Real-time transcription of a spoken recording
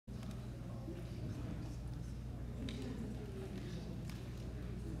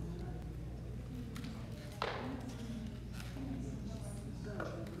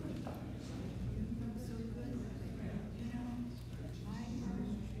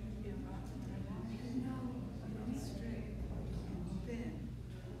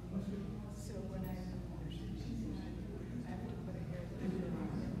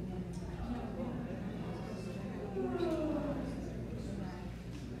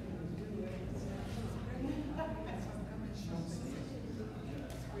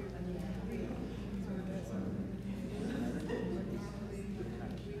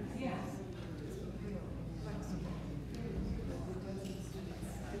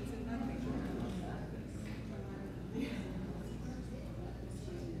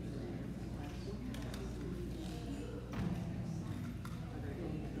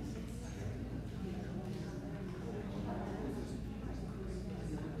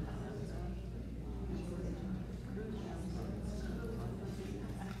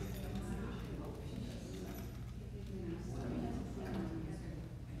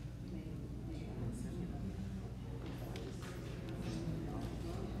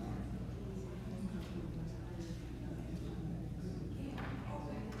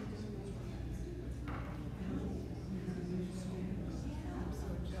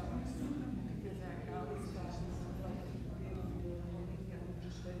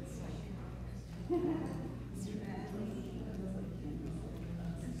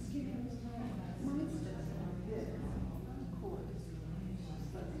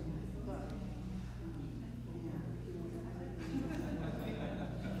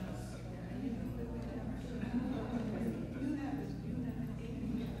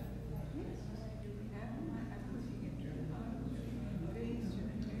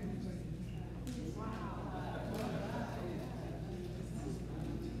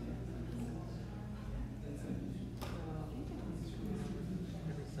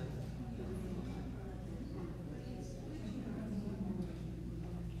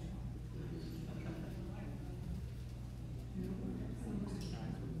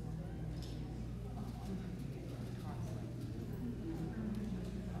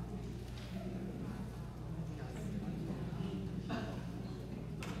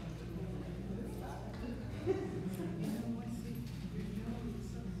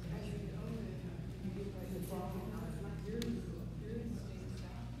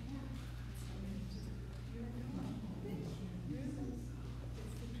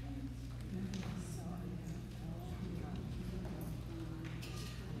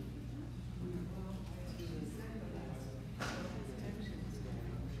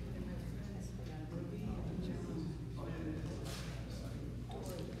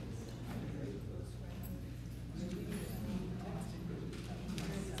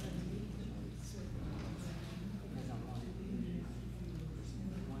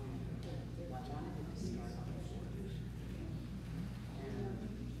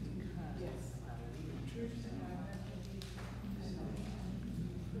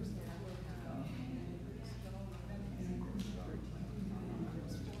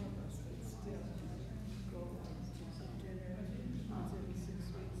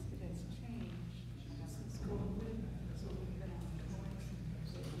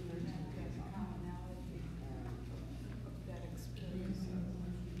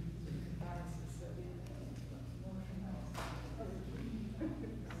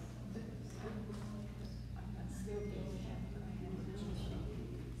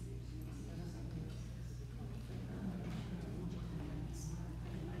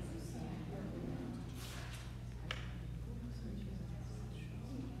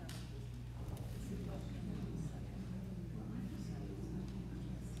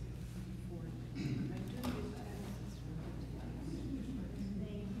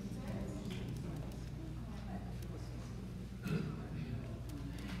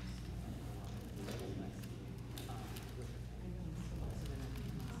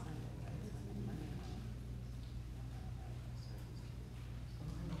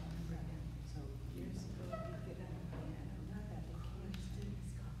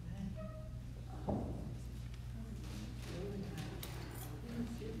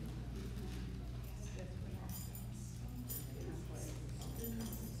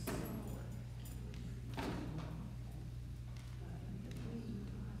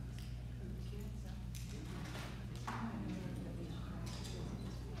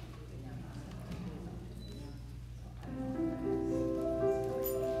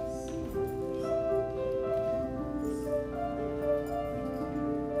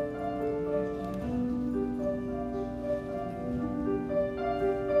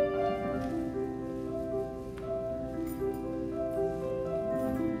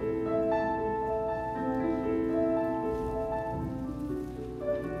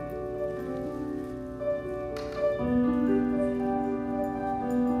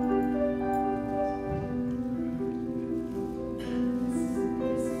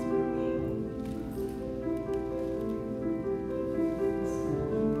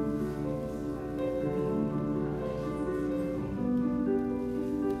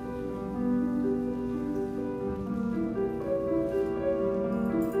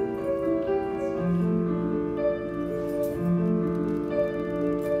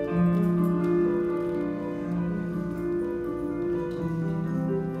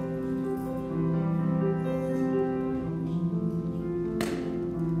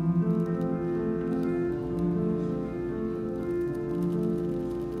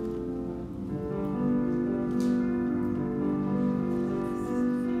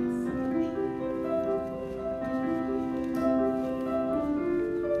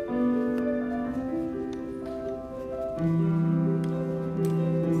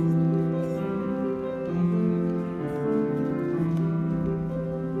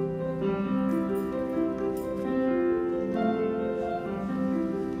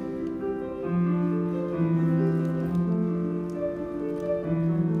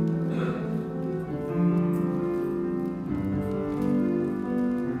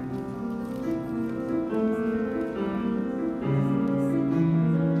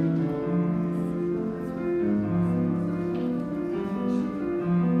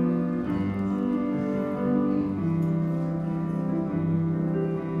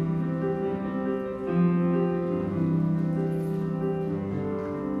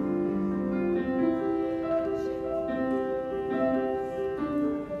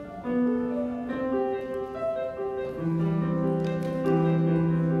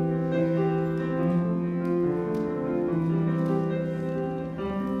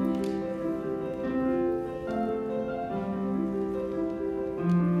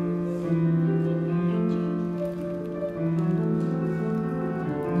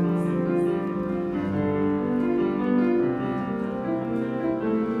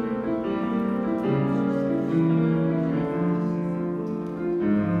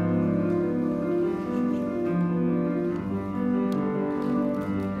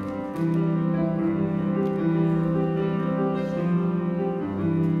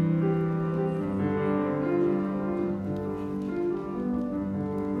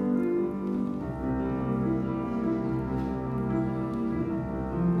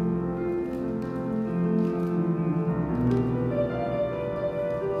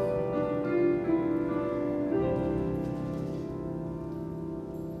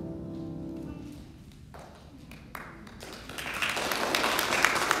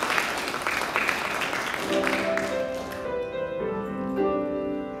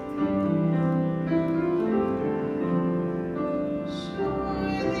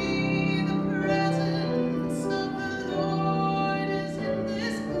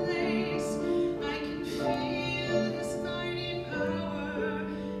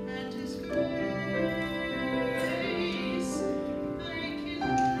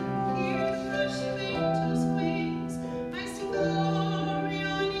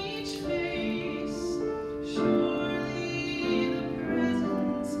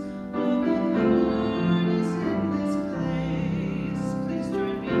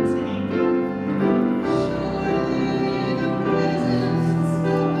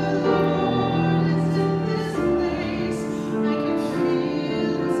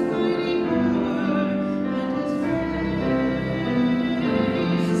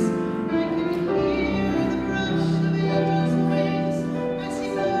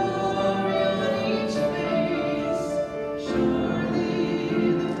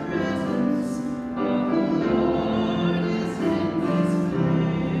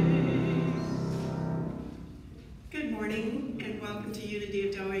community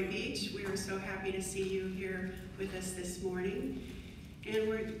of Delray Beach. We are so happy to see you here with us this morning. And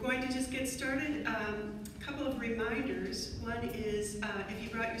we're going to just get started. A couple of reminders. One is if you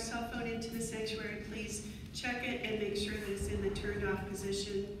brought your cell phone into the sanctuary, please check it and make sure that it's in the turned off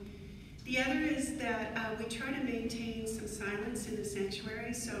position. The other is that we try to maintain some silence in the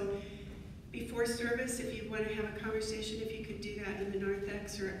sanctuary. So before service, if you want to have a conversation, if you could do that in the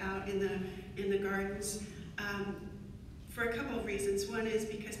narthex or out in the gardens. For a couple of reasons. One is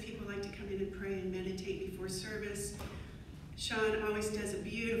because people like to come in and pray and meditate before service. Sean always does a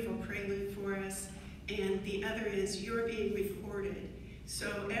beautiful prelude for us. And the other is you're being recorded.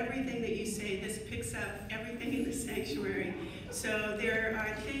 So everything that you say, this picks up everything in the sanctuary. So there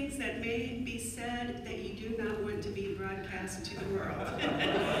are things that may be said that you do not want to be broadcast to the world.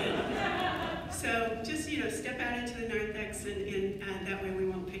 So just, step out into the narthex and that way we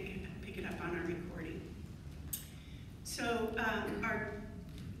won't pick it up on our recording. So our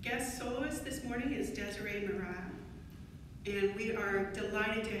guest soloist this morning is Desiree Murat, and we are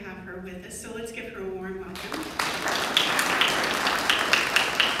delighted to have her with us. So let's give her a warm welcome.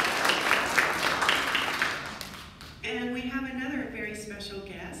 And we have another very special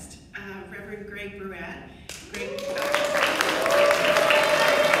guest, Reverend Greg Barrette.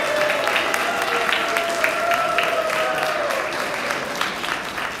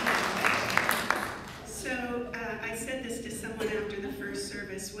 I said this to someone after the first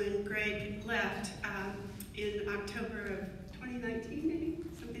service when Greg left in October of 2019, maybe,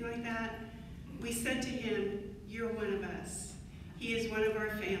 something like that. We said to him, "You're one of us." He is one of our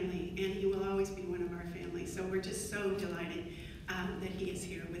family, and he will always be one of our family. So we're just so delighted that he is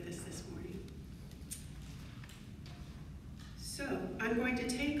here with us this morning. So I'm going to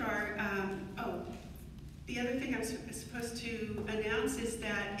take our, the other thing I'm supposed to announce is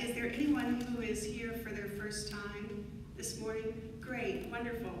that, is there anyone who is here for their first time this morning? Great,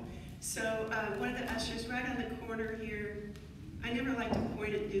 wonderful. So one of the ushers right on the corner here, I never like to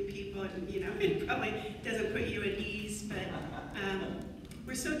point at new people, and it probably doesn't put you at ease, but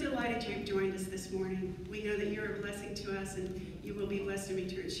we're so delighted you've joined us this morning. We know that you're a blessing to us, and you will be blessed in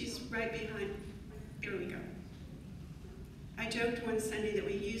return. She's right behind. There we go. I joked one Sunday that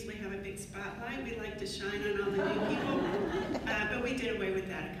we usually have a big spotlight. We like to shine on all the new people, but we did away with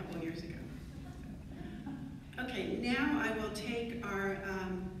that a couple of years ago. Okay, now I will take our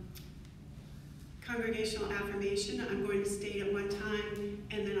congregational affirmation. I'm going to state it one time,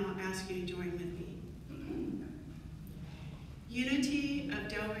 and then I'll ask you to join with me. Unity of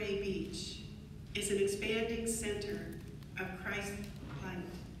Delray Beach is an expanding center of Christ's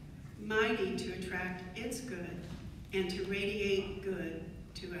light, mighty to attract its good and to radiate good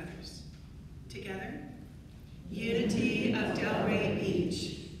to others. Together, unity of Delray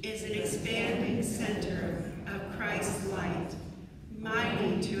Beach is an expanding center of Christ's light,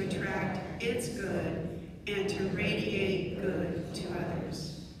 mighty to attract its good and to radiate good to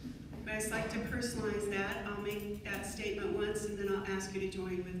others. But I'd like to personalize that. I'll make that statement once and then I'll ask you to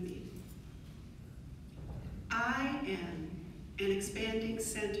join with me. I am an expanding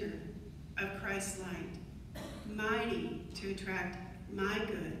center of Christ's light, mighty to attract my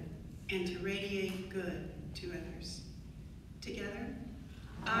good and to radiate good to others. Together,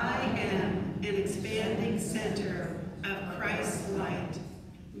 I am an expanding center of Christ's light,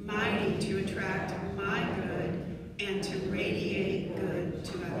 mighty to attract my good and to radiate good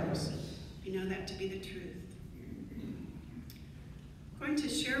to others. You know that to be the truth. I'm going to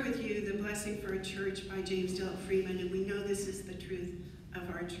share with you the blessing for a church by James Dillett Freeman, and we know this is the truth of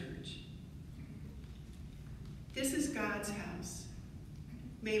our church. This is God's house.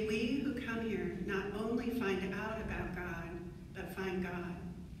 May we who come here not only find out about God, but find God.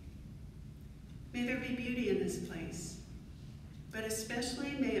 May there be beauty in this place, but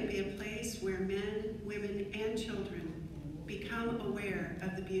especially may it be a place where men, women, and children become aware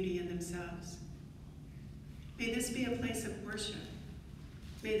of the beauty in themselves. May this be a place of worship.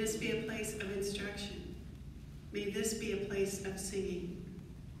 May this be a place of instruction. May this be a place of singing.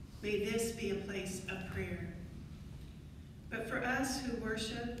 May this be a place of prayer. But for us who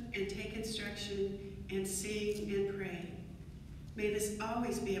worship and take instruction and sing and pray, may this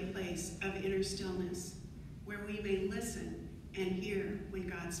always be a place of inner stillness where we may listen and hear when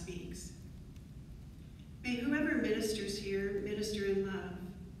God speaks. May whoever ministers here minister in love.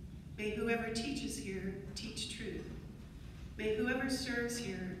 May whoever teaches here teach truth. May whoever serves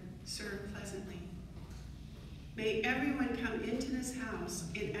here serve pleasantly. May everyone come into this house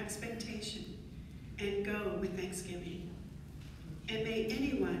in expectation and go with thanksgiving. And may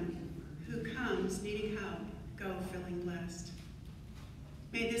anyone who comes needing help go feeling blessed.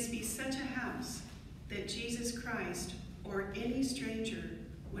 May this be such a house that Jesus Christ or any stranger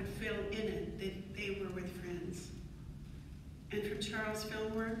would feel in it that they were with friends. And from Charles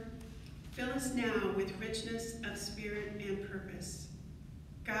Fillmore, fill us now with richness of spirit and purpose.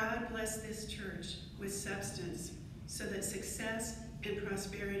 God bless this church with substance so that success and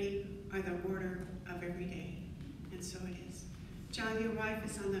prosperity are the order of every day. And so it is. John, your wife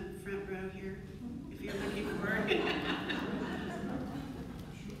is on the front row here, if you're looking for her.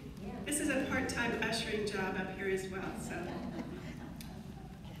 This is a part-time ushering job up here as well. So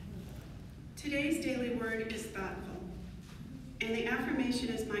today's daily word is thoughtful, and the affirmation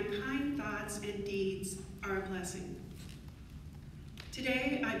is my kind thoughts and deeds are a blessing.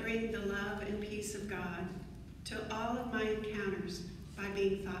 Today I bring the love and peace of God to all of my encounters by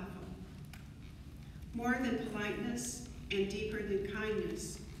being thoughtful. More than politeness and deeper than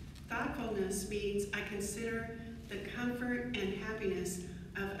kindness, thoughtfulness means I consider the comfort and happiness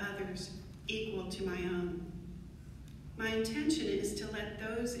of others equal to my own. My intention is to let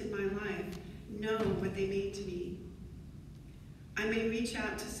those in my life know what they mean to me. I may reach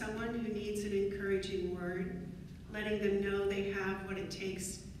out to someone who needs an encouraging word, letting them know they have what it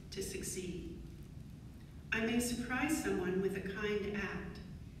takes to succeed. I may surprise someone with a kind act,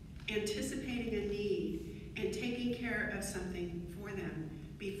 anticipating a need and taking care of something for them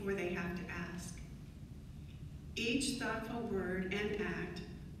before they have to ask. Each thoughtful word and act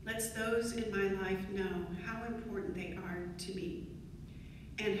lets those in my life know how important they are to me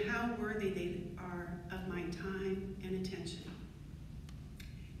and how worthy they are of my time and attention.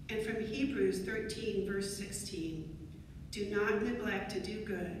 And from Hebrews 13, verse 16, do not neglect to do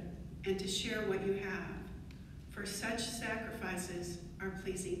good and to share what you have, for such sacrifices are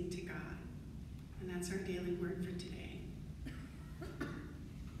pleasing to God. And that's our daily word for today.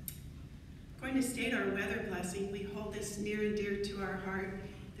 Going to state our weather blessing. We hold this near and dear to our heart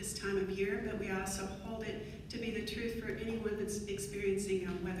this time of year, but we also hold it to be the truth for anyone that's experiencing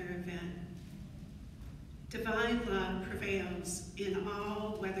a weather event. Divine love prevails in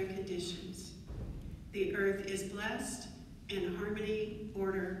all weather conditions. The earth is blessed, and harmony,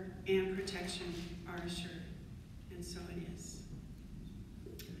 order, and protection are assured. And so it is.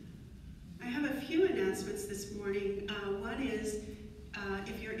 I have a few announcements this morning. One is,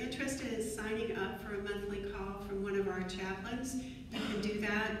 if you're interested in signing up for a monthly call from one of our chaplains, you can do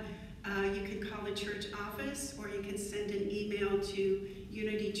that. You can call the church office, or you can send an email to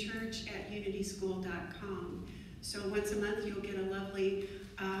unitychurch@unityschool.com. So once a month, you'll get a lovely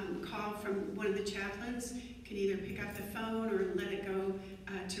call from one of the chaplains. You can either pick up the phone or let it go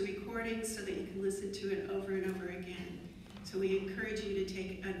to recording so that you can listen to it over and over again. So we encourage you to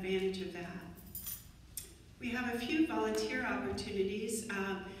take advantage of that. We have a few volunteer opportunities.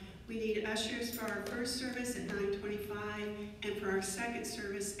 We need ushers for our first service at 9:25 and for our second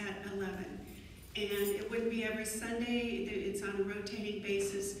service at 11. And it wouldn't be every Sunday, it's on a rotating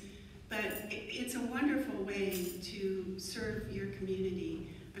basis, but it's a wonderful way to serve your community.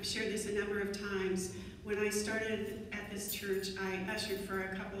 I've shared this a number of times. When I started at this church, I ushered for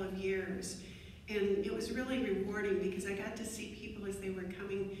a couple of years. And it was really rewarding because I got to see people as they were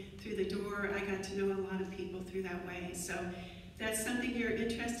coming through the door. I got to know a lot of people through that way. So if that's something you're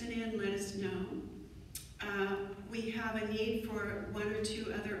interested in, let us know. We have a need for one or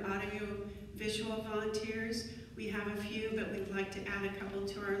two other audio visual volunteers. We have a few, but we'd like to add a couple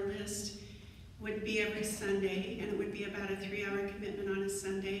to our list. Would be every Sunday, and it would be about a 3-hour commitment on a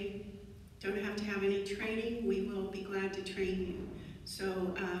Sunday. Don't have to have any training. We will be glad to train you.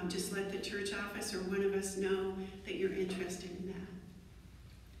 So just let the church office or one of us know that you're interested in that.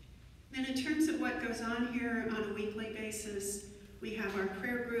 Then in terms of what goes on here on a weekly basis, we have our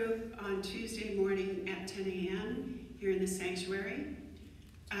prayer group on Tuesday morning at 10 a.m. here in the sanctuary.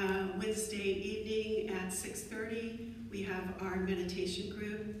 Wednesday evening at 6:30, we have our meditation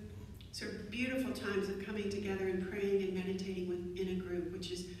group. So beautiful times of coming together and praying and meditating in a group,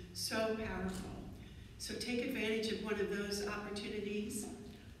 which is so powerful. So take advantage of one of those opportunities.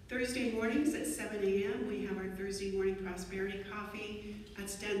 Thursday mornings at 7 a.m., we have our Thursday morning prosperity coffee.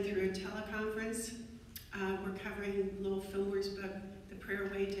 That's done through a teleconference. We're covering Lowell Fillmore's book, The Prayer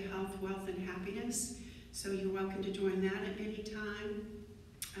Way to Health, Wealth, and Happiness. So you're welcome to join that at any time.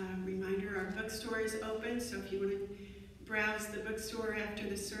 Reminder, our bookstore is open, so if you want to browse the bookstore after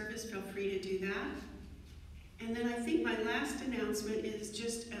the service, feel free to do that. And then I think my last announcement is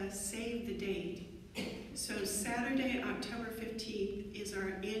just save the date. So Saturday, October 15th is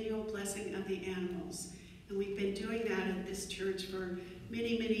our annual Blessing of the Animals. And we've been doing that at this church for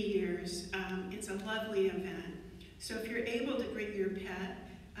many, many years. It's a lovely event. So if you're able to bring your pet,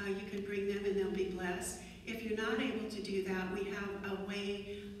 you can bring them and they'll be blessed. If you're not able to do that, we have a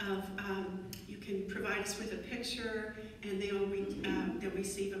way of, you can provide us with a picture and they'll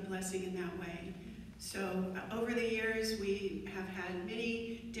receive a blessing in that way. So over the years, we have had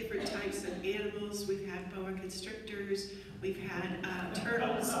many different types of animals. We've had boa constrictors, we've had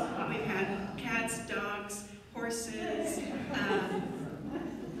turtles, we've had cats, dogs, horses.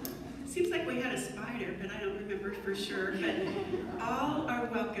 Seems like we had a spider, but I don't remember for sure. But all are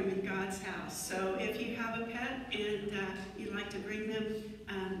welcome in God's house. So if you have a pet and you'd like to bring them,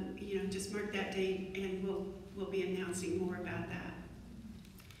 just mark that date, and we'll be announcing more about that.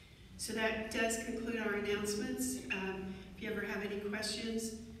 So that does conclude our announcements. If you ever have any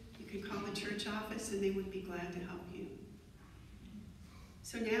questions, you can call the church office, and they would be glad to help you.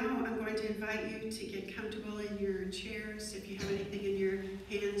 So now I'm going to invite you to get comfortable in your chairs. If you have anything in your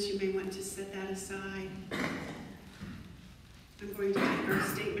hands, you may want to set that aside. I'm going to take our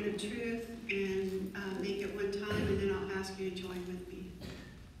statement of truth and make it one time, and then I'll ask you to join with me.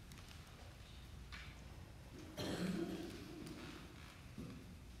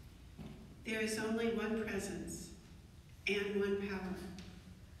 There is only one presence and one power,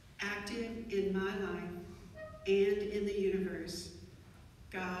 active in my life and in the universe,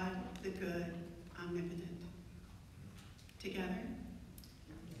 God, the good, omnipotent. Together.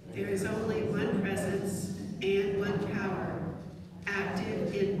 There is only one presence and one power,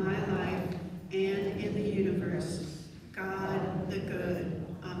 active in my life and in the universe, God, the good,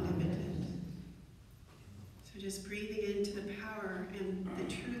 omnipotent. So just breathing into the power and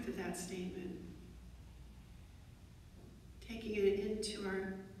the truth of that statement. Taking it into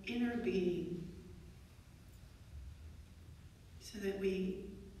our inner being, so that we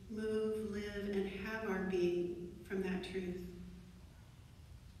move, live, and have our being from that truth.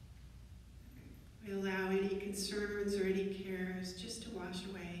 We allow any concerns or any cares just to wash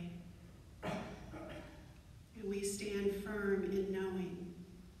away. And we stand firm in knowing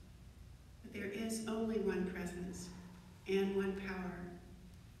that there is only one presence and one power,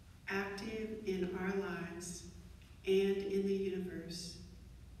 active in our lives and in the universe,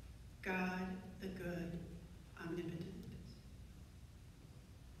 God, the good, omnipotent.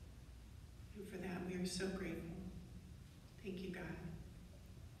 And for that, we are so grateful. Thank you, God.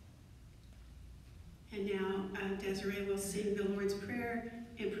 And now, Desiree will sing the Lord's Prayer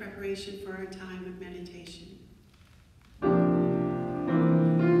in preparation for our time of meditation.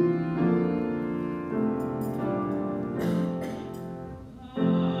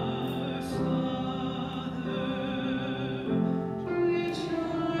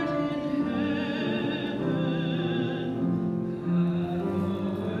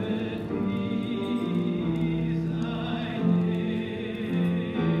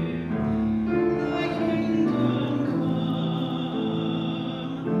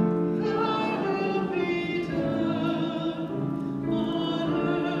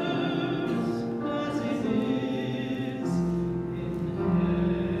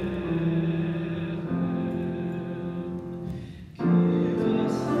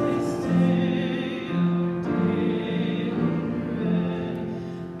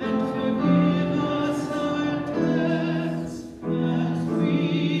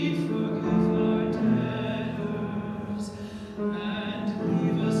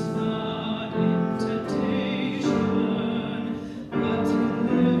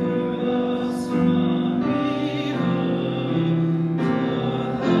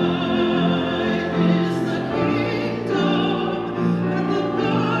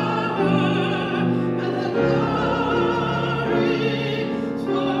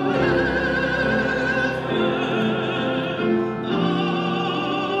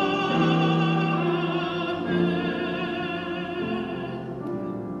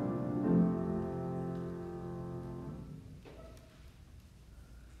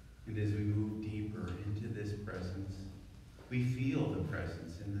 We feel the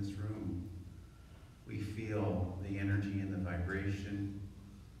presence in this room. We feel the energy and the vibration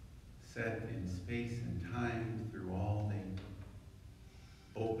set in space and time through all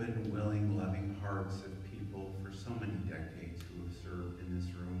the open, willing, loving hearts of people for so many decades who have served in this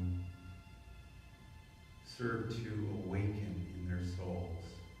room, served to awaken in their souls.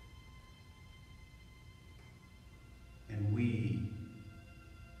 And we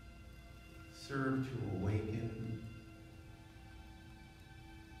serve to awaken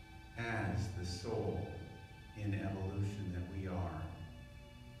as the soul in evolution that we are.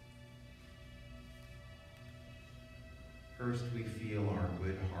 First, we feel our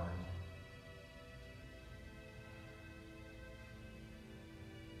good heart.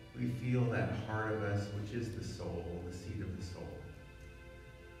 We feel that heart of us, which is the soul, the seat of the soul.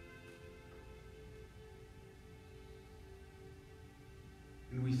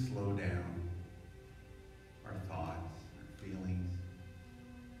 And we slow down our thoughts,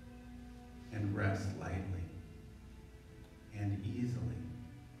 rest lightly and easily.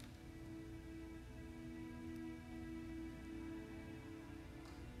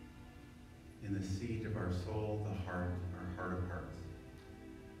 In the seat of our soul, the heart, our heart of hearts.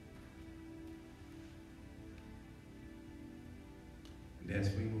 And as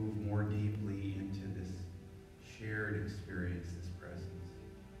we move more deeply into this shared experience, this presence,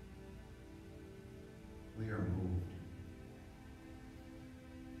 we are moved.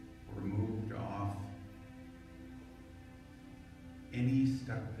 We're moved off any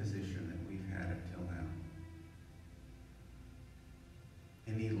stuck position that we've had until now.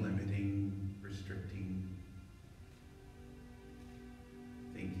 Any limiting, restricting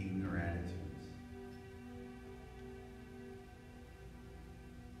thinking or attitudes.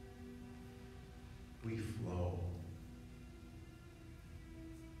 We flow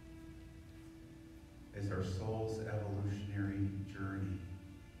as our soul's evolutionary journey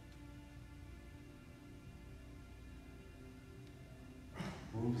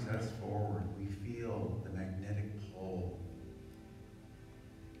moves us forward. We feel the magnetic pull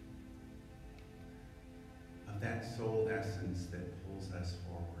of that soul essence that pulls us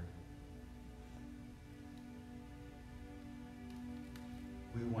forward.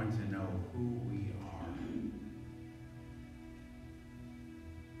 We want to know who we are.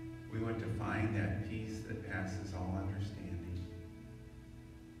 We want to find that peace that passes all understanding,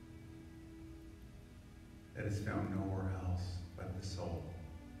 that is found nowhere else but the soul.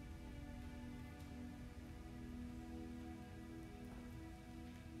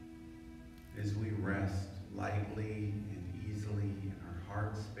 As we rest lightly and easily in our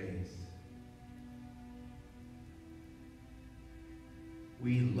heart space,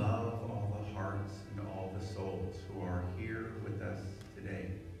 we love all the hearts and all the souls who are here with us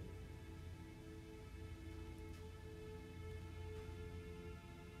today.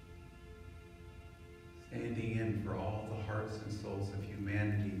 Standing in for all the hearts and souls of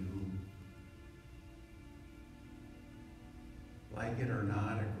humanity who, like it or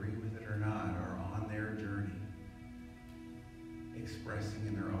not, agree with it or not, are on their journey, expressing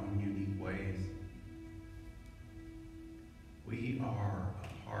in their own unique ways. We are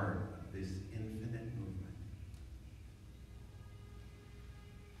a part of this infinite movement.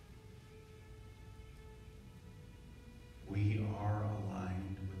 We are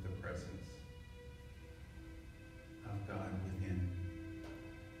aligned with the presence of God within.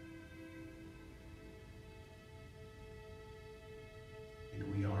 And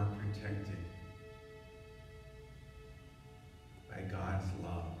we are protected by God's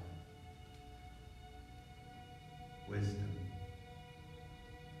love, wisdom,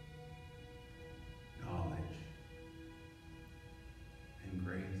 knowledge, and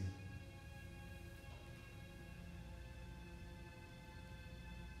grace.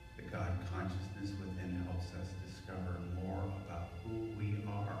 The God consciousness within helps us discover more about who we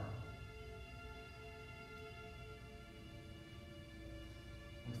are.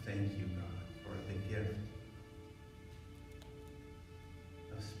 Oh, thank you, God, for the gift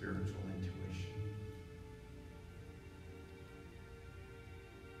of spiritual intuition.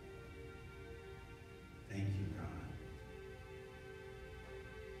 Thank you, God,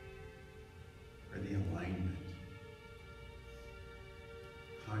 for the alignment,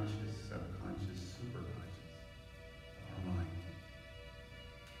 conscious, subconscious, superconscious of our mind.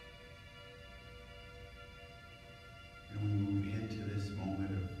 And we move into this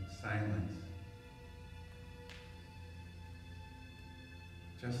moment of silence,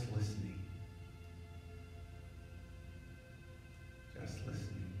 just listening, just listening.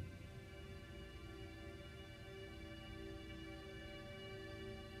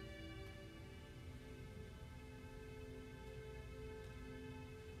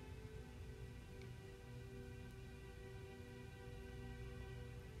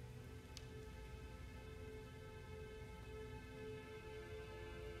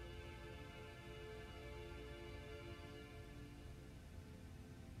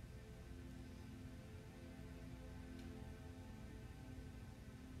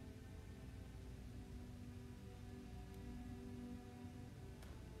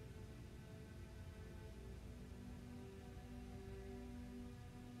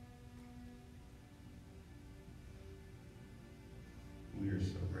 We are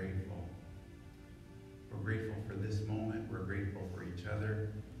so grateful. We're grateful for this moment. We're grateful for each other.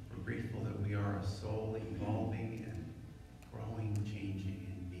 We're grateful that we are a soul evolving and growing, changing,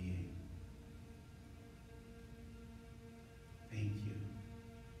 and being. Thank you.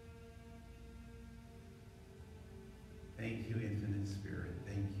 Thank you, Infinite Spirit.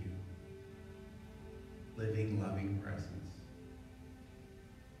 Thank you. Living, loving presence.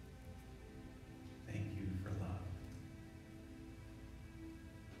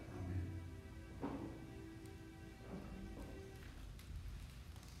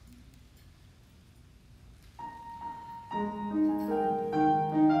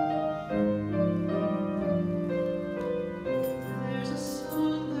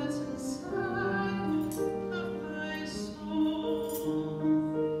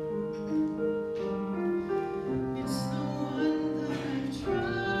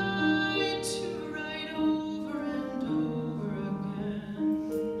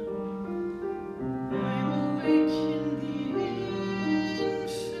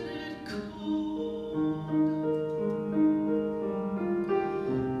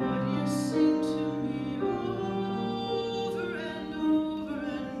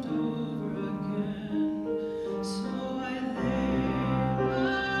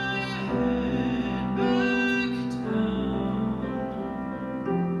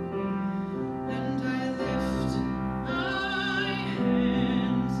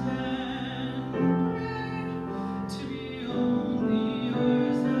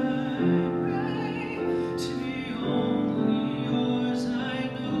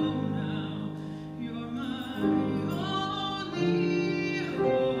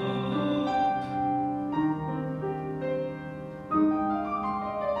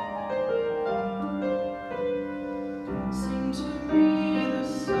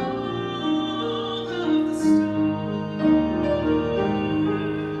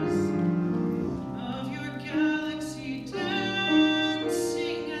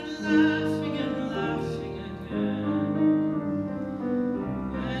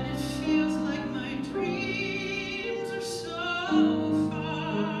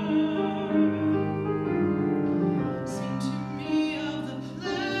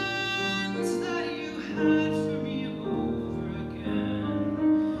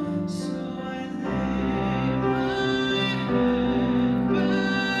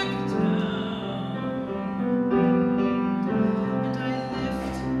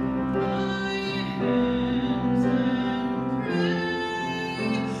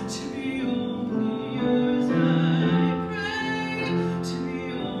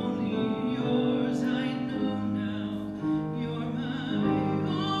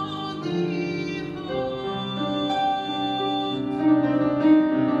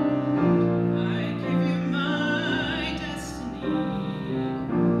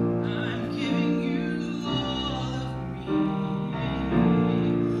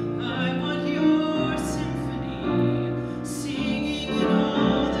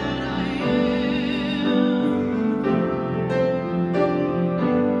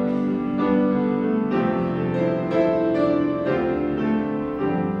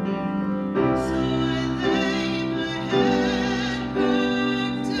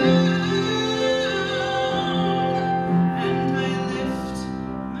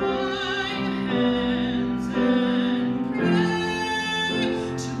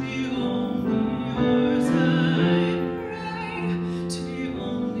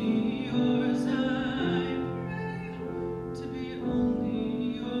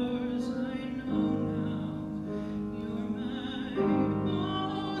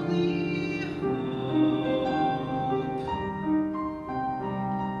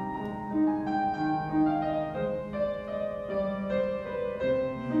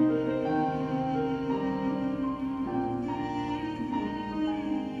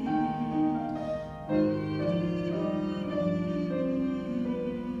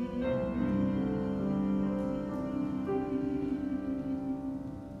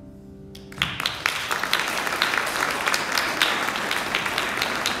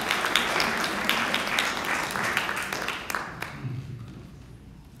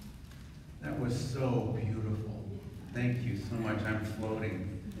 was so beautiful. Thank you so much. I'm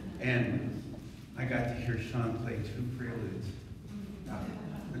floating. And I got to hear Sean play 2 preludes.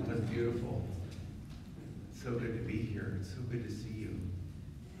 It was beautiful. So good to be here. It's so good to see you.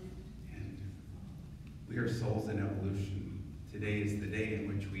 And we are souls in evolution. Today is the day in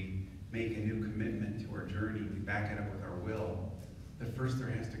which we make a new commitment to our journey. We back it up with our will. But first there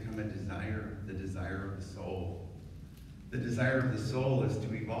has to come a desire, the desire of the soul. The desire of the soul is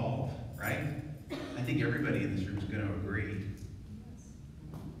to evolve, right? I think everybody in this room is going to agree.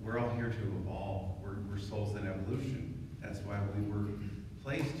 We're all here to evolve. We're souls in evolution. That's why we were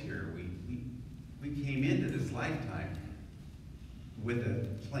placed here. We came into this lifetime with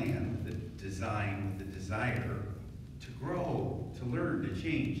a plan, with a design, with a desire to grow, to learn, to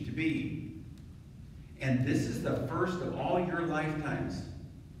change, to be. And this is the first of all your lifetimes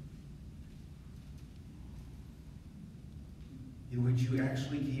in which you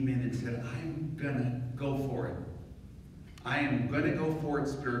actually came in and said, I'm gonna go for it. I am gonna go for it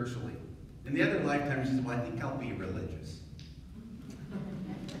spiritually. In the other lifetimes, you said, well, I think I'll be religious.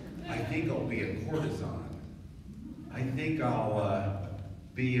 I think I'll be a courtesan. I think I'll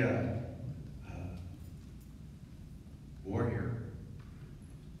be a warrior.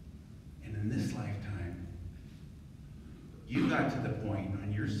 And in this lifetime, you got to the point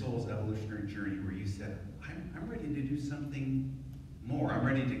on your soul's evolutionary journey where you said, I'm ready to do something more. I'm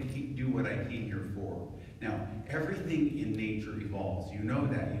ready to do what I came here for. Now, everything in nature evolves. You know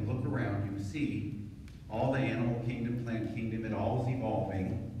that. You look around, you see all the animal kingdom, plant kingdom, it all is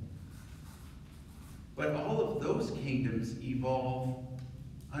evolving. But all of those kingdoms evolve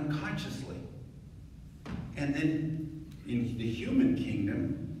unconsciously. And then in the human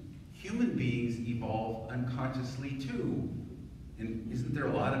kingdom, human beings evolve unconsciously too. And isn't there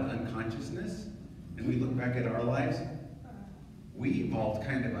a lot of unconsciousness? And we look back at our lives, we evolved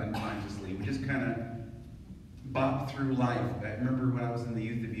kind of unconsciously. We just kind of bopped through life. I remember when I was in the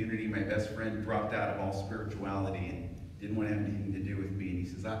Youth of Unity, my best friend dropped out of all spirituality and didn't want to have anything to do with me. And he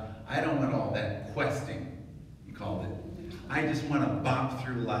says, I don't want all that questing, he called it. I just want to bop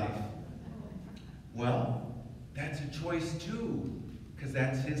through life. Well, that's a choice too, because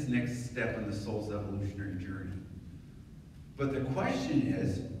that's his next step in the soul's evolutionary journey. But the question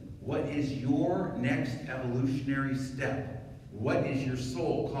is, what is your next evolutionary step? What is your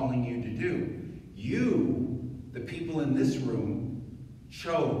soul calling you to do? You, the people in this room,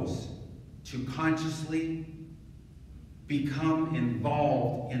 chose to consciously become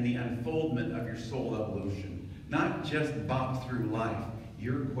involved in the unfoldment of your soul evolution. Not just bop through life.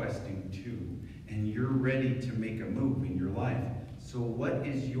 You're questing too. And you're ready to make a move in your life. So what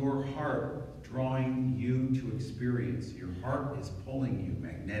is your heart drawing you to experience? Your heart is pulling you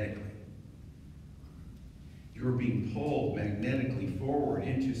magnetically. You're being pulled magnetically forward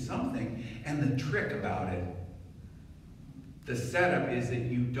into something. And the trick about it, the setup is that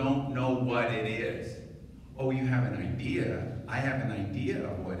you don't know what it is. Oh, you have an idea. I have an idea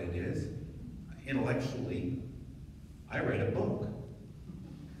of what it is. Intellectually, I read a book.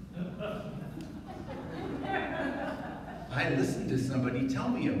 I listened to somebody tell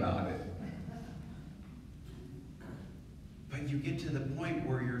me about it. But you get to the point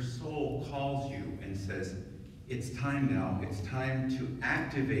where your soul calls you and says, it's time now. It's time to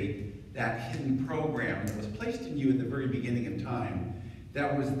activate that hidden program that was placed in you at the very beginning of time,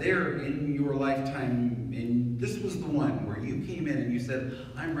 that was there in your lifetime, and this was the one where you came in and you said,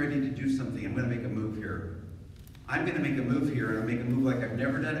 I'm ready to do something. I'm going to make a move here. I'm going to make a move here, and I'll make a move like I've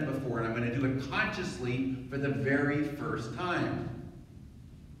never done it before, and I'm going to do it consciously for the very first time.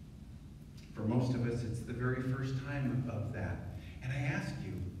 For most of us, it's the very first time of that. And I ask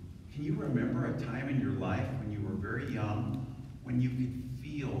you, can you remember a time in your life when you were very young, when you could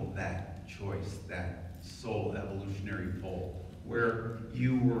feel that choice, that soul evolutionary pull, where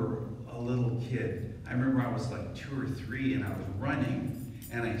you were a little kid? I remember I was like 2 or 3, and I was running,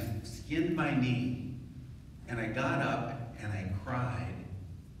 and I skinned my knee. And I got up and I cried,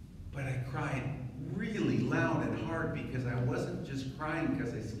 but I cried really loud and hard because I wasn't just crying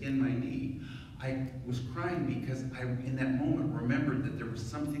because I skinned my knee. I was crying because I, in that moment, remembered that there was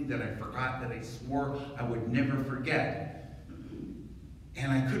something that I forgot that I swore I would never forget. And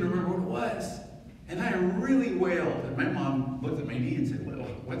I couldn't remember what it was. And I really wailed. And my mom looked at my knee and said, well,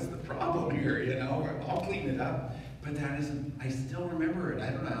 what's the problem here? You know, I'll clean it up. But that isn't, I still remember it. I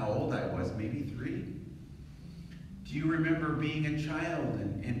don't know how old I was, maybe 3. Do you remember being a child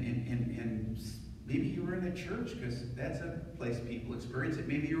and maybe you were in a church, because that's a place people experience it.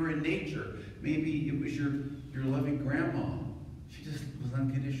 Maybe you were in nature. Maybe it was your loving grandma. She just was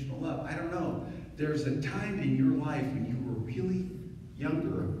unconditional love. I don't know. There's a time in your life when you were really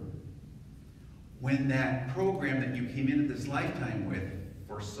younger when that program that you came into this lifetime with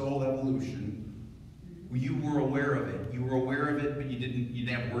for soul evolution, you were aware of it. You were aware of it, but you didn't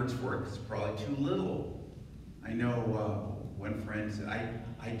have words for it because it's probably too little. I know one friend said,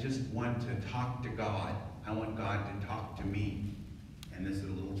 I just want to talk to God. I want God to talk to me. And this is a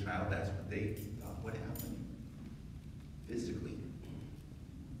little child, that's what they thought would happen physically.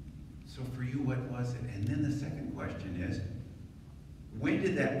 So for you, what was it? And then the second question is, when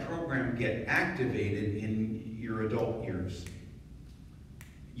did that program get activated in your adult years?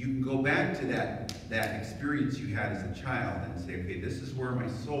 You can go back to that experience you had as a child and say, okay, this is where my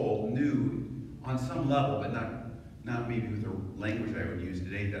soul knew on some level, but not maybe with the language I would use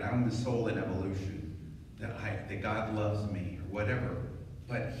today, that I'm the soul in evolution, that God loves me, or whatever.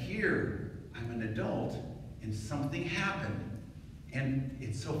 But here, I'm an adult, and something happened. And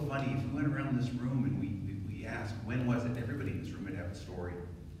it's so funny, if we went around this room and we asked, when was it? Everybody in this room would have a story.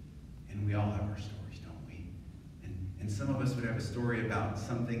 And we all have our stories, don't we? And some of us would have a story about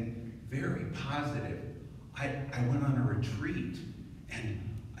something very positive. I went on a retreat, and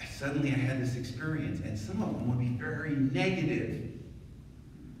suddenly I had this experience, and some of them would be very negative.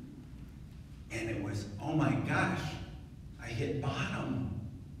 And it was, oh my gosh, I hit bottom.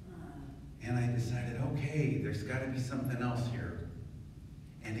 And I decided, okay, there's got to be something else here.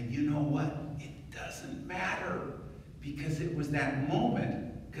 And you know what? It doesn't matter, because it was that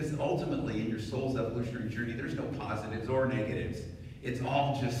moment. Because ultimately, in your soul's evolutionary journey, there's no positives or negatives. It's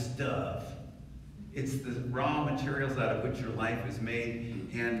all just stuff. It's the raw materials out of which your life is made,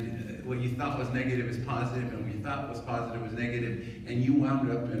 and what you thought was negative is positive, and what you thought was positive was negative, and you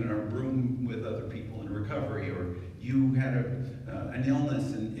wound up in a room with other people in recovery, or you had an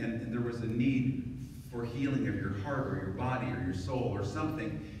illness and there was a need for healing of your heart or your body or your soul or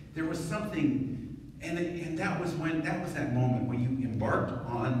something. There was something, and that was that moment when you embarked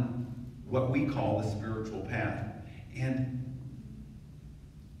on what we call the spiritual path. And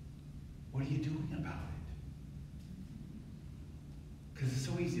what are you doing about it? Because it's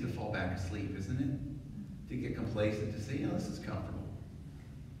so easy to fall back asleep, isn't it? To get complacent, to say, this is comfortable.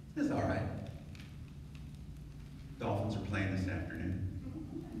 This is all right. Dolphins are playing this afternoon.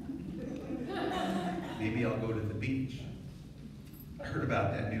 Maybe I'll go to the beach. I heard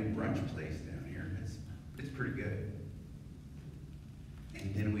about that new brunch place down here. It's pretty good.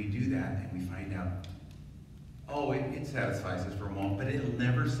 And then we do that and we find out, it satisfies us for a moment, but it'll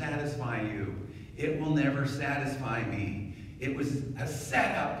never satisfy you. It will never satisfy me. It was a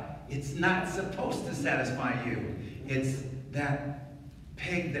setup. It's not supposed to satisfy you. It's that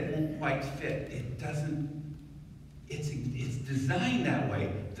peg that won't quite fit. It doesn't. It's designed that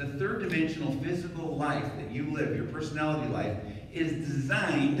way. The third dimensional physical life that you live, your personality life, is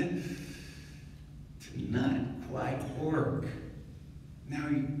designed to not quite work. Now,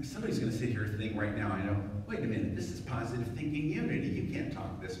 somebody's going to sit here and think right now, I know, wait a minute, this is positive thinking unity. You can't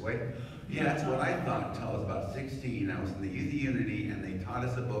talk this way. Yeah, that's what I thought until I was about 16. I was in the Youth of Unity, and they taught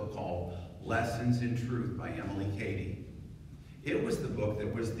us a book called Lessons in Truth by Emily Cady. It was the book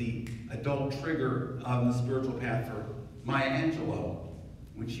that was the adult trigger on the spiritual path for Maya Angelou.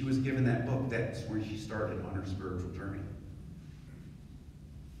 When she was given that book, that's where she started on her spiritual journey.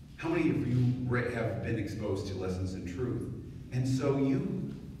 How many of you have been exposed to Lessons in Truth? And so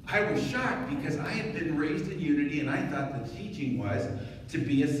I was shocked, because I had been raised in unity, and I thought the teaching was to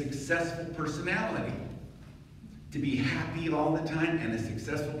be a successful personality. To be happy all the time, and a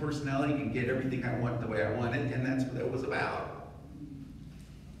successful personality can get everything I want the way I want it, and that's what it was about.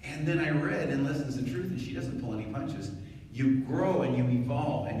 And then I read in Lessons in Truth, and she doesn't pull any punches. You grow and you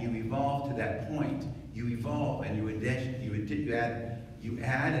evolve to that point. You evolve and you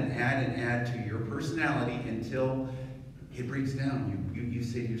add and add to your personality until it breaks down. You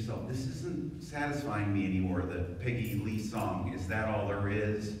say to yourself, this isn't satisfying me anymore. The Peggy Lee song, is that all there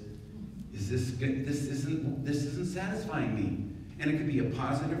is? This isn't satisfying me. And it could be a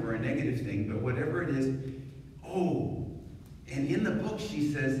positive or a negative thing, but whatever it is, and in the book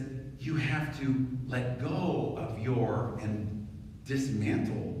she says, you have to let go of and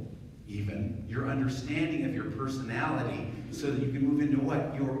dismantle even your understanding of your personality, so that you can move into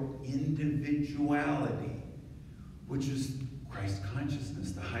what? Your individuality, which is Christ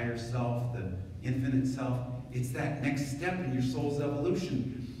consciousness, the higher self, the infinite self. It's that next step in your soul's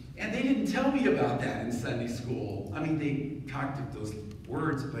evolution. And they didn't tell me about that in Sunday school. I mean, they talked of those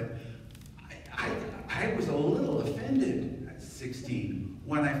words, but I was a little offended at 16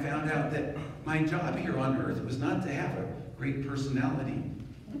 when I found out that my job here on earth was not to have a great personality.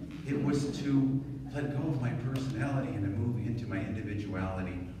 It was to let go of my personality and to move into my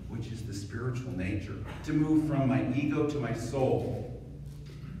individuality, which is the spiritual nature. To move from my ego to my soul.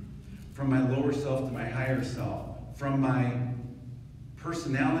 from my lower self to my higher self, from my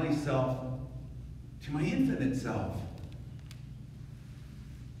personality self to my infinite self.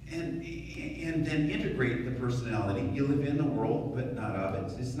 And then integrate the personality. You live in the world, but not of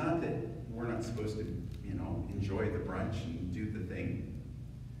it. It's not that we're not supposed to, enjoy the brunch and do the thing.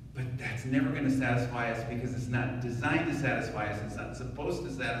 But that's never going to satisfy us because it's not designed to satisfy us. It's not supposed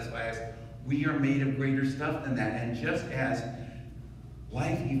to satisfy us. We are made of greater stuff than that. And just as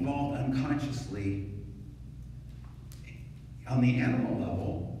life evolved unconsciously on the animal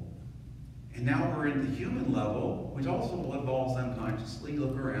level, and now we're at the human level, which also evolves unconsciously.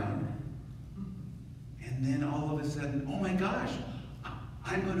 Look around. And then all of a sudden, oh my gosh,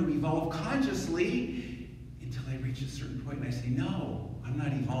 I'm going to evolve consciously until I reach a certain point and I say, no, I'm not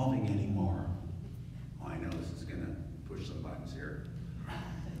evolving anymore. Oh, I know this is going to push some buttons here.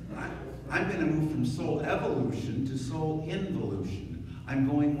 I'm going to move from soul evolution to soul involution. I'm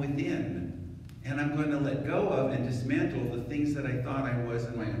going within. And I'm going to let go of and dismantle the things that I thought I was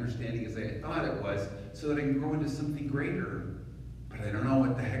and my understanding as I thought it was so that I can grow into something greater. But I don't know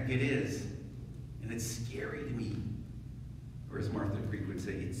what the heck it is. And it's scary to me. Or as Martha Creek would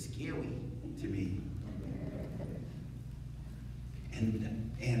say, it's scary to me.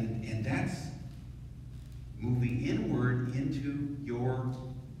 And that's moving inward into your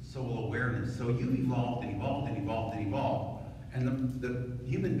soul awareness. So you've evolved and evolved and evolved and evolved. And the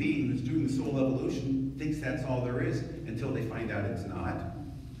human being who's doing the soul evolution thinks that's all there is until they find out it's not.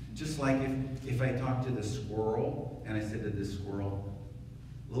 Just like if I talked to the squirrel and I said to this squirrel,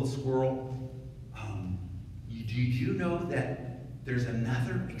 little squirrel, did you know that there's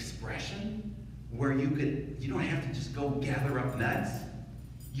another expression where you don't have to just go gather up nuts?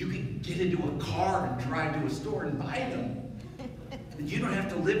 You can get into a car and drive to a store and buy them. You don't have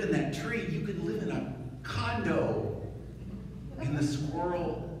to live in that tree. You can live in a condo. And the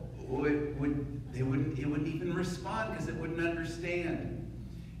squirrel wouldn't even respond because it wouldn't understand.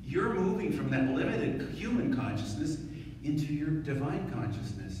 You're moving from that limited human consciousness into your divine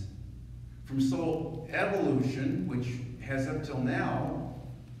consciousness. From soul evolution, which has up till now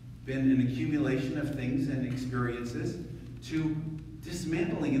been an accumulation of things and experiences, to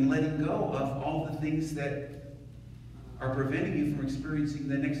dismantling and letting go of all the things that are preventing you from experiencing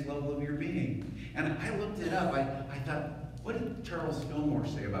the next level of your being. And I looked it up. I thought, what did Charles Fillmore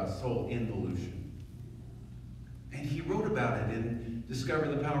say about soul involution? And he wrote about it in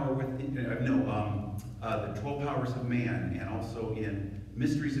Discover the Power Within, the 12 Powers of Man, and also in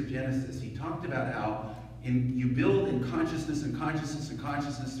Mysteries of Genesis. He talked about how you build in consciousness and consciousness and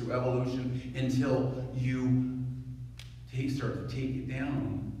consciousness through evolution until you start to take it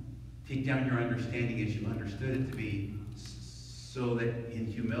down. Take down your understanding as you understood it to be, so that in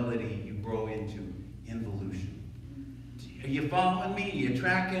humility you grow into involution. Are you following me? Are you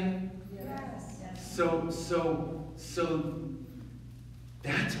tracking? Yes. So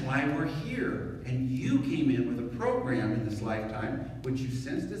that's why we're here. And you came in with a program in this lifetime, which you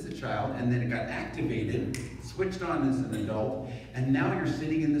sensed as a child, and then it got activated, switched on as an adult, and now you're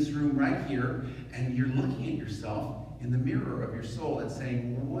sitting in this room right here, and you're looking at yourself in the mirror of your soul and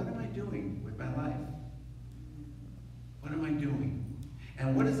saying, well, what am I doing with my life? What am I doing?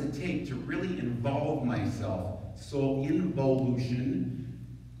 And what does it take to really involve myself? Soul involution,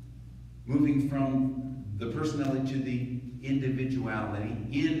 moving from the personality to the individuality,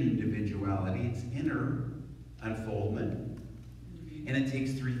 it's inner unfoldment. And it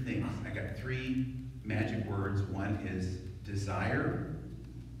takes three things. I got three magic words. One is desire,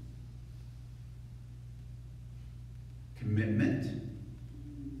 commitment,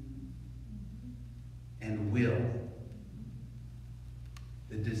 and will.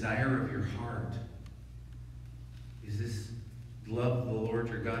 The desire of your heart is this: love the Lord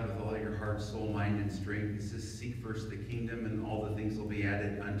your God with all your heart, soul, mind, and strength. Is this: seek first the kingdom and all the things will be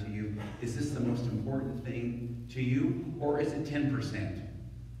added unto you? Is this the most important thing to you? Or is it 10%?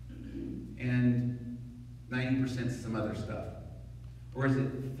 And 90% some other stuff? Or is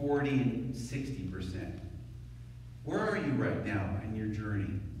it 40 and 60%? Where are you right now in your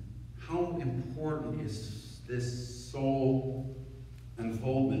journey? How important is this soul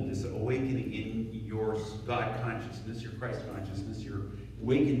unfoldment, this awakening in your God consciousness, your Christ consciousness, your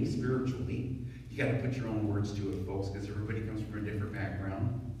awakening spiritually? You got to put your own words to it, folks, because everybody comes from a different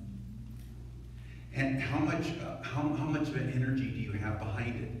background. And how much of an energy do you have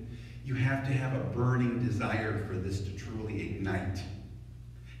behind it? You have to have a burning desire for this to truly ignite,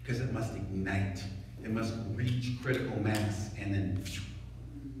 because it must ignite. It must reach critical mass, and then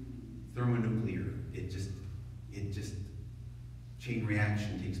thermonuclear. It just chain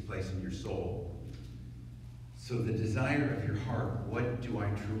reaction takes place in your soul. So the desire of your heart, what do I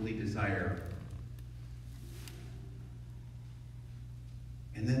truly desire?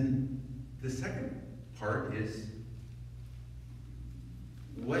 And then the second part is,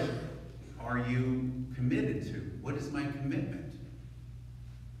 what are you committed to? What is my commitment?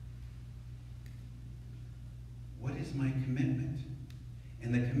 What is my commitment?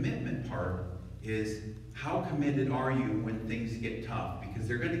 And the commitment part is, how committed are you when things get tough? Because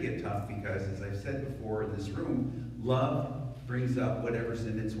they're going to get tough because, as I've said before in this room, love brings up whatever's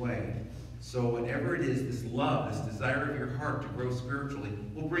in its way. So whatever it is, this love, this desire of your heart to grow spiritually,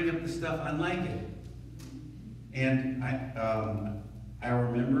 will bring up the stuff unlike it. And I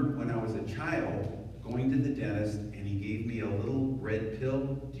remember when I was a child going to the dentist, and he gave me a little red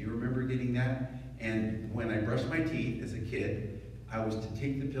pill. Do you remember getting that? And when I brushed my teeth as a kid, I was to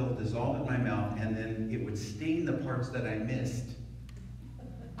take the pill, dissolve it in my mouth, and then it would stain the parts that I missed.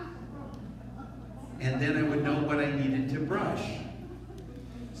 And then I would know what I needed to brush.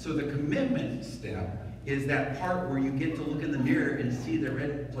 So the commitment step is that part where you get to look in the mirror and see the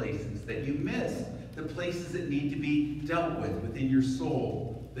red places that you missed, the places that need to be dealt with within your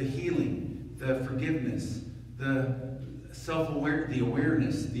soul, the healing, the forgiveness, the the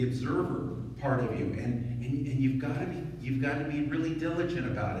awareness, the observer part of you, and you've got to be really diligent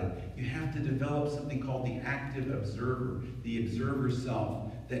about it. You have to develop something called the active observer, the observer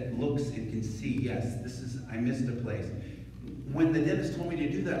self that looks and can see, yes, I missed a place. When the dentist told me to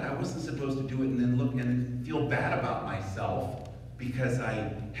do that, I wasn't supposed to do it and then look and feel bad about myself because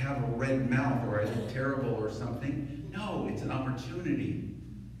I have a red mouth or I look terrible or something. No, it's an opportunity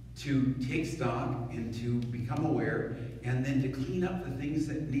to take stock and to become aware and then to clean up the things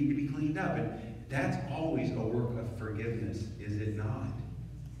that need to be cleaned up. And that's always a work of forgiveness, is it not?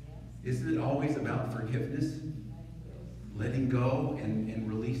 Isn't it always about forgiveness? Letting go and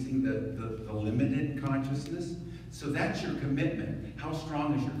releasing the limited consciousness? So that's your commitment. How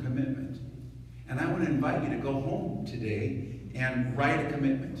strong is your commitment? And I want to invite you to go home today and write a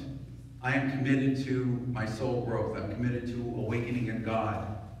commitment. I am committed to my soul growth. I'm committed to awakening in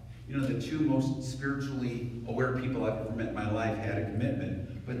God. You know, the two most spiritually aware people I've ever met in my life had a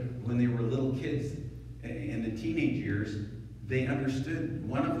commitment, but when they were little kids in the teenage years, they understood.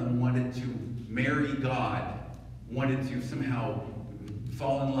 One of them wanted to marry God, wanted to somehow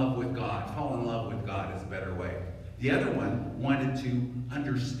fall in love with God. Fall in love with God is a better way. The other one wanted to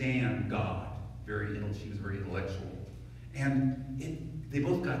understand God. She was very intellectual. And they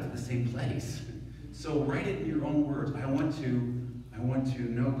both got to the same place. So write it in your own words. I want to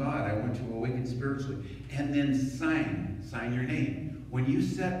know God. I want to awaken spiritually. And then sign your name. When you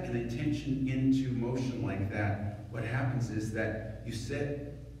set an intention into motion like that, what happens is that you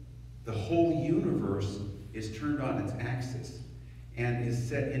set the whole universe is turned on its axis and is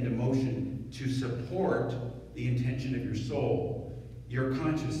set into motion to support the intention of your soul. Your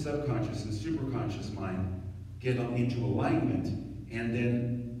conscious, subconscious, and superconscious mind get into alignment and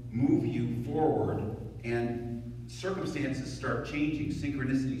then move you forward, and circumstances start changing.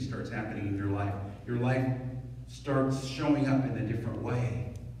 Synchronicity starts happening in your life. Your life starts showing up in a different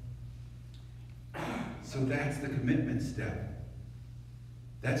way. So that's the commitment step.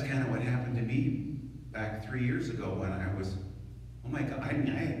 That's kind of what happened to me back 3 years ago when I was, oh my God,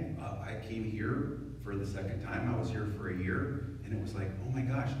 I came here for the second time. I was here for a year, and it was like, oh my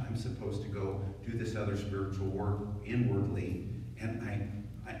gosh, I'm supposed to go do this other spiritual work inwardly, and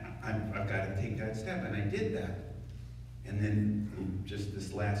I've got to take that step, and I did that. And then just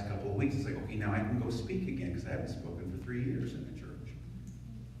this last couple of weeks, it's like, okay, now I can go speak again because I haven't spoken for 3 years in the church.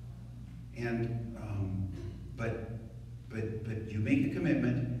 And but you make a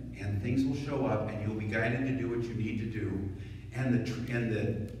commitment, and things will show up, and you'll be guided to do what you need to do. And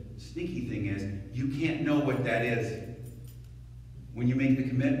the sneaky thing is, you can't know what that is. When you make the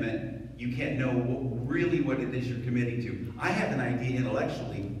commitment, you can't know really what it is you're committing to. I have an idea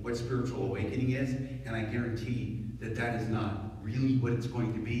intellectually what spiritual awakening is, and I guarantee that that is not really what it's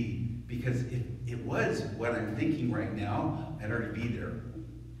going to be. Because if it was what I'm thinking right now, I'd already be there.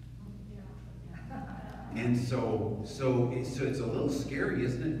 And so it's a little scary,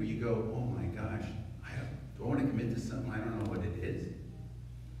 isn't it? Where you go, oh my gosh, do I want to commit to something I don't know what it is?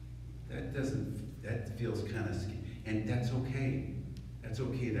 That feels kind of scary. And that's okay. That's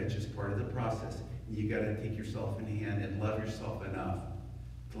okay. That's just part of the process. You got to take yourself in hand and love yourself enough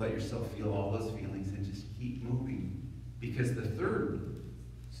to let yourself feel all those feelings and just keep moving. Because the third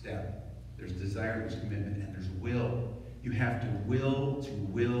step, there's desire, there's commitment, and there's will. You have to will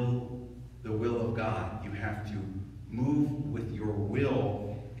the will of God. You have to move with your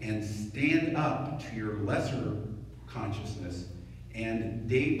will and stand up to your lesser consciousness and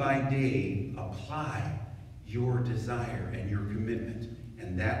day by day apply your desire and your commitment.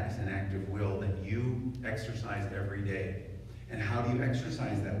 And that is an act of will that you exercise every day. And how do you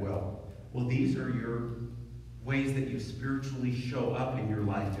exercise that will? Well, these are your ways that you spiritually show up in your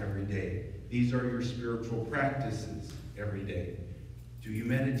life every day. These are your spiritual practices every day. Do you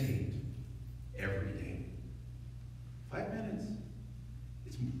meditate every day? 5 minutes.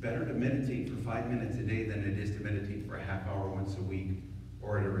 It's better to meditate for 5 minutes a day than it is to meditate for a half hour once a week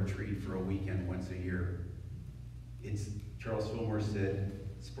or at a retreat for a weekend once a year. Charles Fillmore said,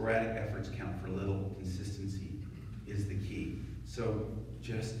 sporadic efforts count for little. Consistency is the key. So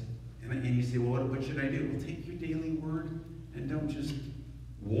and you say, well, what should I do? Well, take your daily word and don't just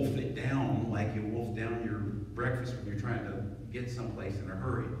wolf it down like you wolf down your breakfast when you're trying to get someplace in a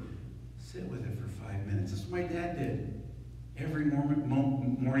hurry. Sit with it for 5 minutes. That's what my dad did. Every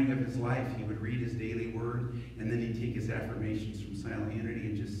morning of his life, he would read his daily word, and then he'd take his affirmations from Silent Unity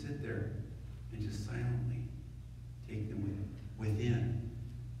and just sit there and just silently take them within.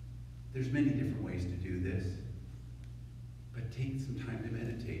 There's many different ways to do this, but take some time to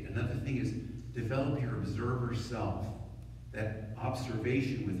meditate. Another thing is develop your observer self, that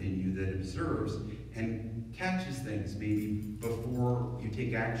observation within you that observes and catches things maybe before you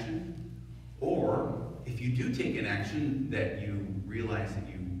take action, or if you do take an action that you realize that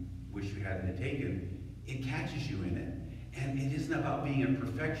you wish you hadn't taken, it catches you in it. And it isn't about being a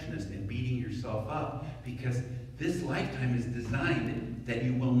perfectionist and beating yourself up, because this lifetime is designed that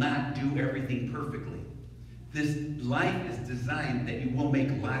you will not do everything perfectly. This life is designed that you will make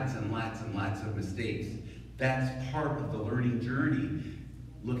lots and lots and lots of mistakes. That's part of the learning journey.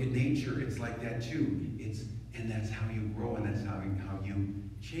 Look at nature, it's like that too. And that's how you grow, and that's how you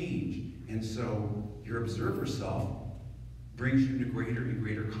change. And so your observer self brings you to greater and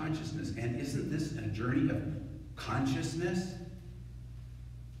greater consciousness. And isn't this a journey of consciousness?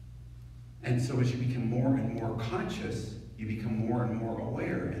 And so as you become more and more conscious, you become more and more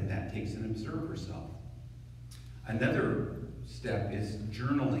aware, and that takes an observer self. Another step is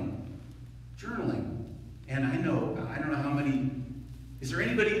journaling. Journaling. And I don't know how many, is there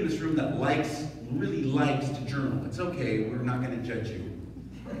anybody in this room that really likes to journal? It's okay, we're not going to judge you.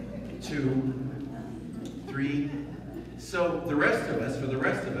 2, 3. So for the rest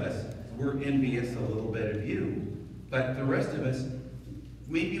of us, we're envious a little bit of you. But the rest of us,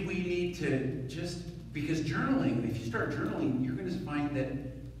 maybe we need to because journaling, if you start journaling, you're going to find that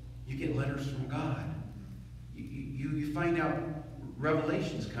you get letters from God. You find out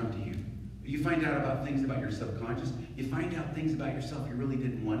revelations come to you. You find out about things about your subconscious. You find out things about yourself you really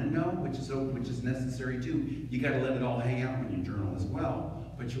didn't want to know, which is necessary too. You got to let it all hang out when you journal as well.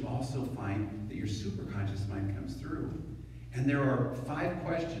 But you also find that your superconscious mind comes through. And there are 5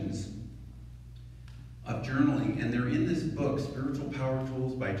 questions of journaling, and they're in this book, Spiritual Power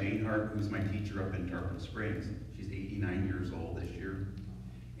Tools by Jane Hart, who's my teacher up in Tarpon Springs. She's 89 years old this year.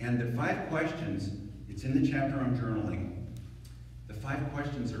 And the 5 questions, it's in the chapter on journaling. The 5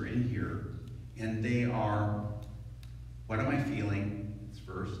 questions are in here, and they are, what am I feeling? It's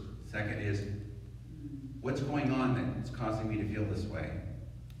first. Second is, what's going on that's causing me to feel this way?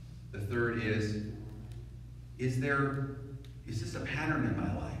 The third is this a pattern in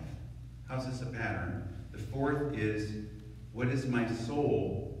my life? How's this a pattern? The fourth is, what is my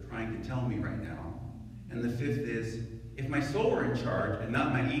soul trying to tell me right now? And the fifth is, if my soul were in charge and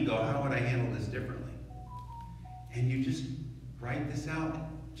not my ego, how would I handle this differently? And you just write this out.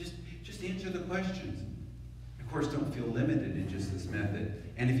 Just answer the questions. Of course, don't feel limited in just this method.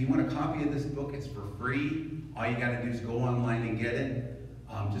 And if you want a copy of this book, it's for free. All you got to do is go online and get it.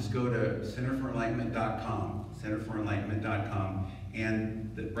 Just go to centerforenlightenment.com, centerforenlightenment.com,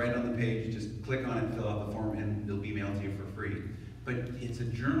 and right on the page, just click on it, fill out the form, and it'll be mailed to you for free. But it's a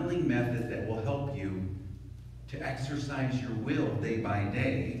journaling method that will help you to exercise your will day by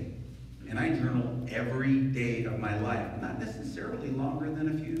day. And I journal every day of my life, not necessarily longer than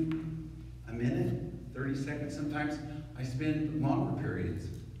a minute, 30 seconds. Sometimes I spend longer periods.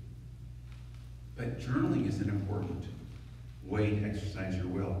 But journaling is an important way to exercise your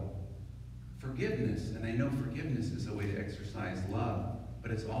will. Forgiveness, and I know forgiveness is a way to exercise love,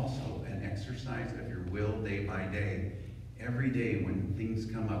 but it's also an exercise of your will day by day. Every day when things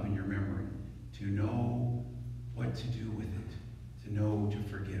come up in your memory, to know what to do with it, to know to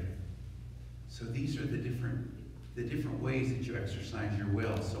forgive. So these are the different ways that you exercise your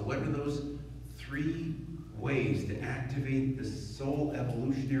will. So what are those 3 ways to activate the soul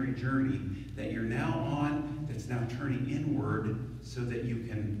evolutionary journey that you're now on, that's now turning inward so that you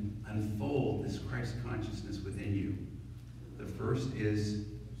can unfold this Christ consciousness within you? The first is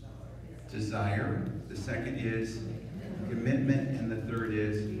desire. The second is commitment. And the third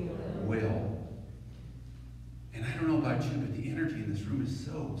is will. don't know about you, but the energy in this room is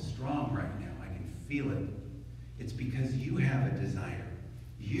so strong right now. I can feel it. It's because you have a desire.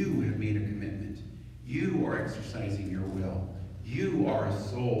 You have made a commitment. You are exercising your will. You are a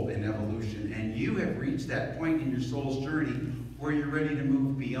soul in evolution, and you have reached that point in your soul's journey where you're ready to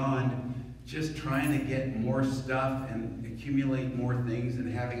move beyond just trying to get more stuff and accumulate more things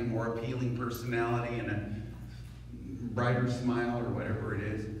and having a more appealing personality and a brighter smile or whatever it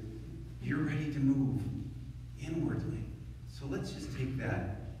is. You're ready to move inwardly. So let's just take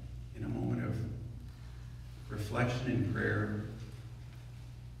that in a moment of reflection and prayer.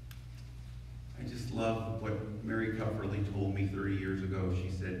 I just love what Mary Cupperly told me 30 years ago.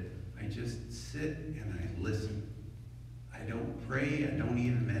 She said, I just sit and I listen. I don't pray, I don't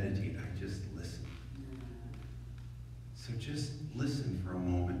even meditate, I just listen. So just listen for a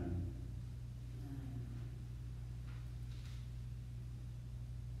moment.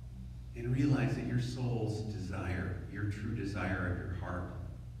 And realize that your soul's desire, your true desire of your heart,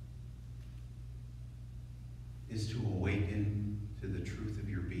 is to awaken to the truth of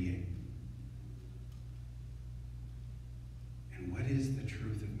your being. And what is the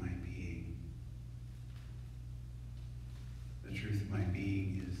truth of my being? The truth of my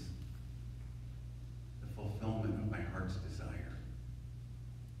being is the fulfillment of my heart's desire,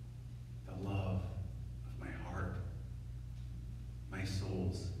 the love of my heart, my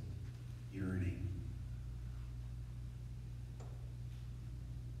soul's yearning.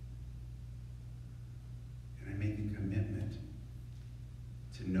 And I make a commitment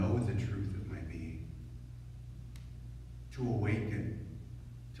to know the truth of my being, to awaken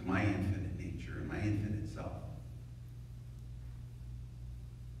to my infinite nature and my infinite self.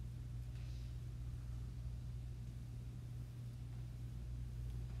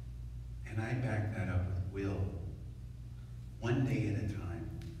 And I back that up with will, one day at a time,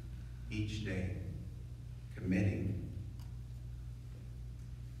 each day, committing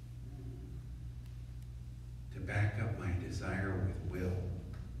to back up my desire with will.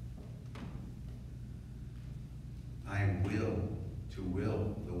 I will to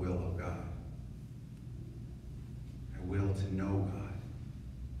will the will of God. I will to know God.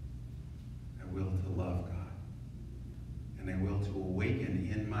 I will to love God. And I will to awaken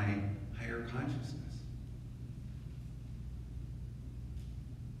in my higher consciousness.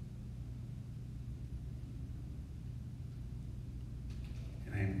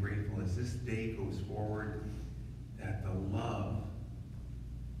 And I am grateful as this day goes forward that the love,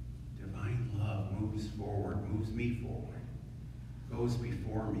 divine love, moves forward, moves me forward, goes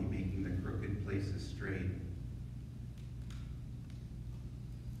before me, making the crooked places straight.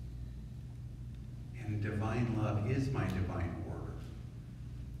 And divine love is my divine order,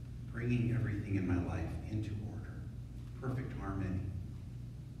 bringing everything in my life into order, perfect harmony,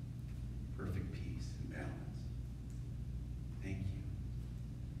 perfect peace and balance. Thank you.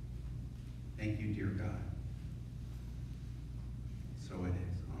 Thank you, dear God. So it is.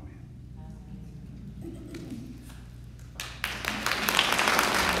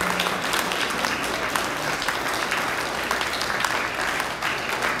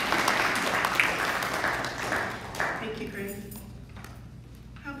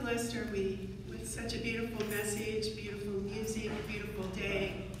 Such a beautiful message, beautiful music, beautiful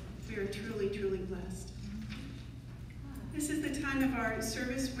day. We are truly, truly blessed. This is the time of our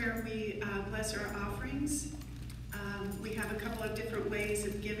service where we bless our offerings. We have a couple of different ways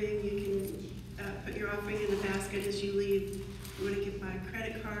of giving. You can put your offering in the basket as you leave. If you want to give by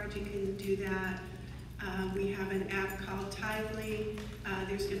credit card, you can do that. We have an app called Tithely.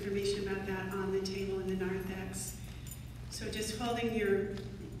 There's information about that on the table in the narthex. So just holding your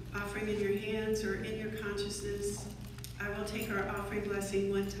offering in your hands or in your consciousness, I will take our offering blessing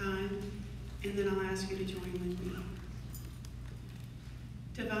one time, and then I'll ask you to join with me.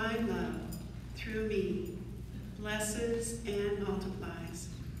 Divine love, through me, blesses and multiplies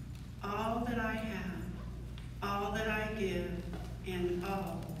all that I have, all that I give, and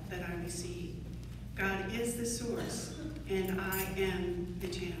all that I receive. God is the source, and I am the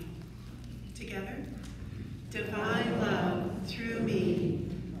channel. Together, divine love, through me,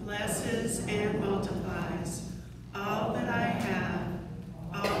 blesses and multiplies all that I have,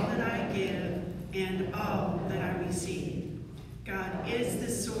 all that I give, and all that I receive. God is the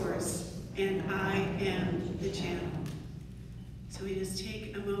source, and I am the channel. So we just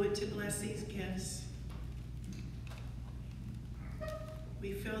take a moment to bless these gifts.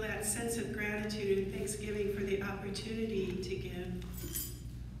 We feel that sense of gratitude and thanksgiving for the opportunity to give.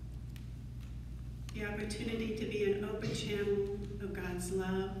 The opportunity to be an open channel of God's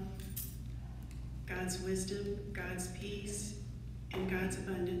love, God's wisdom, God's peace, and God's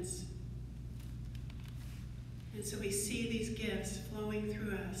abundance. And so we see these gifts flowing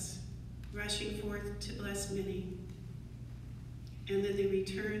through us, rushing forth to bless many. And then they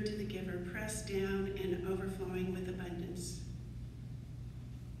return to the giver, pressed down and overflowing with abundance.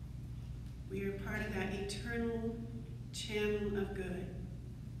 We are part of that eternal channel of good.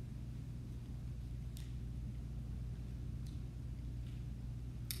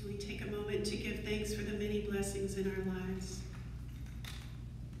 And we take a moment to give thanks for the many blessings in our lives.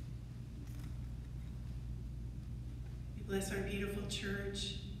 We bless our beautiful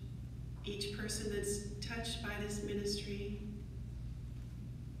church, each person that's touched by this ministry.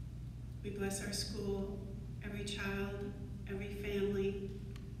 We bless our school, every child, every family,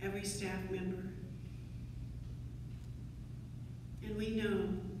 every staff member. And we know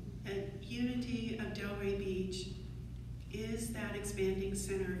that Unity of Delray Beach is that expanding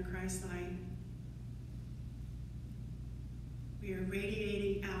center of Christ's light. We are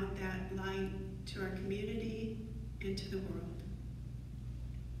radiating out that light to our community and to the world.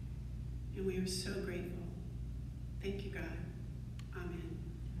 And we are so grateful. Thank you, God. Amen.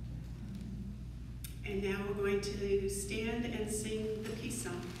 And now we're going to stand and sing the peace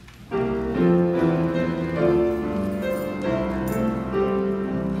song.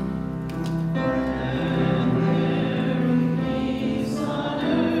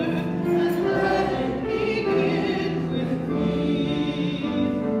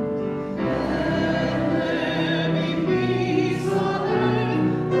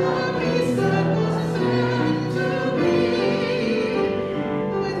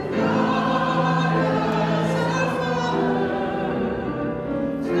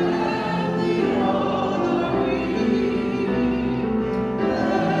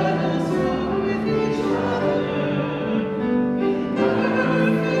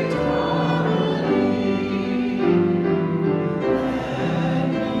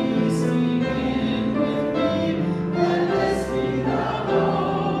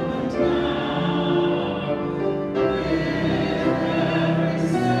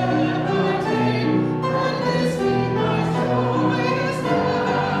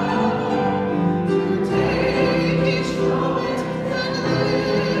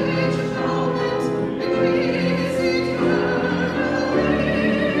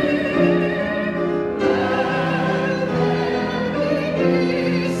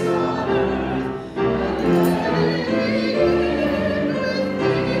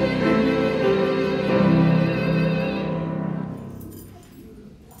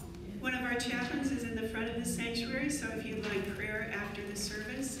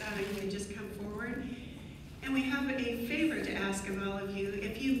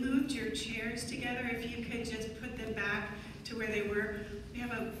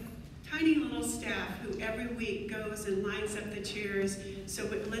 And lines up the chairs, so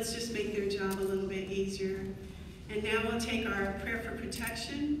let's just make their job a little bit easier. And now we'll take our prayer for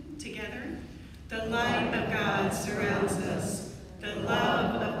protection together. The light of God surrounds us. The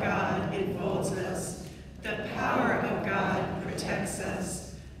love of God enfolds us. The power of God protects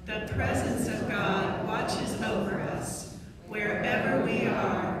us. The presence of God watches over us. Wherever we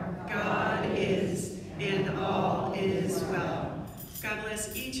are, God is, and all is well. God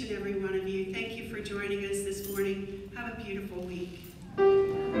bless each and every one of you. Thank you for joining us this morning. Have a beautiful week.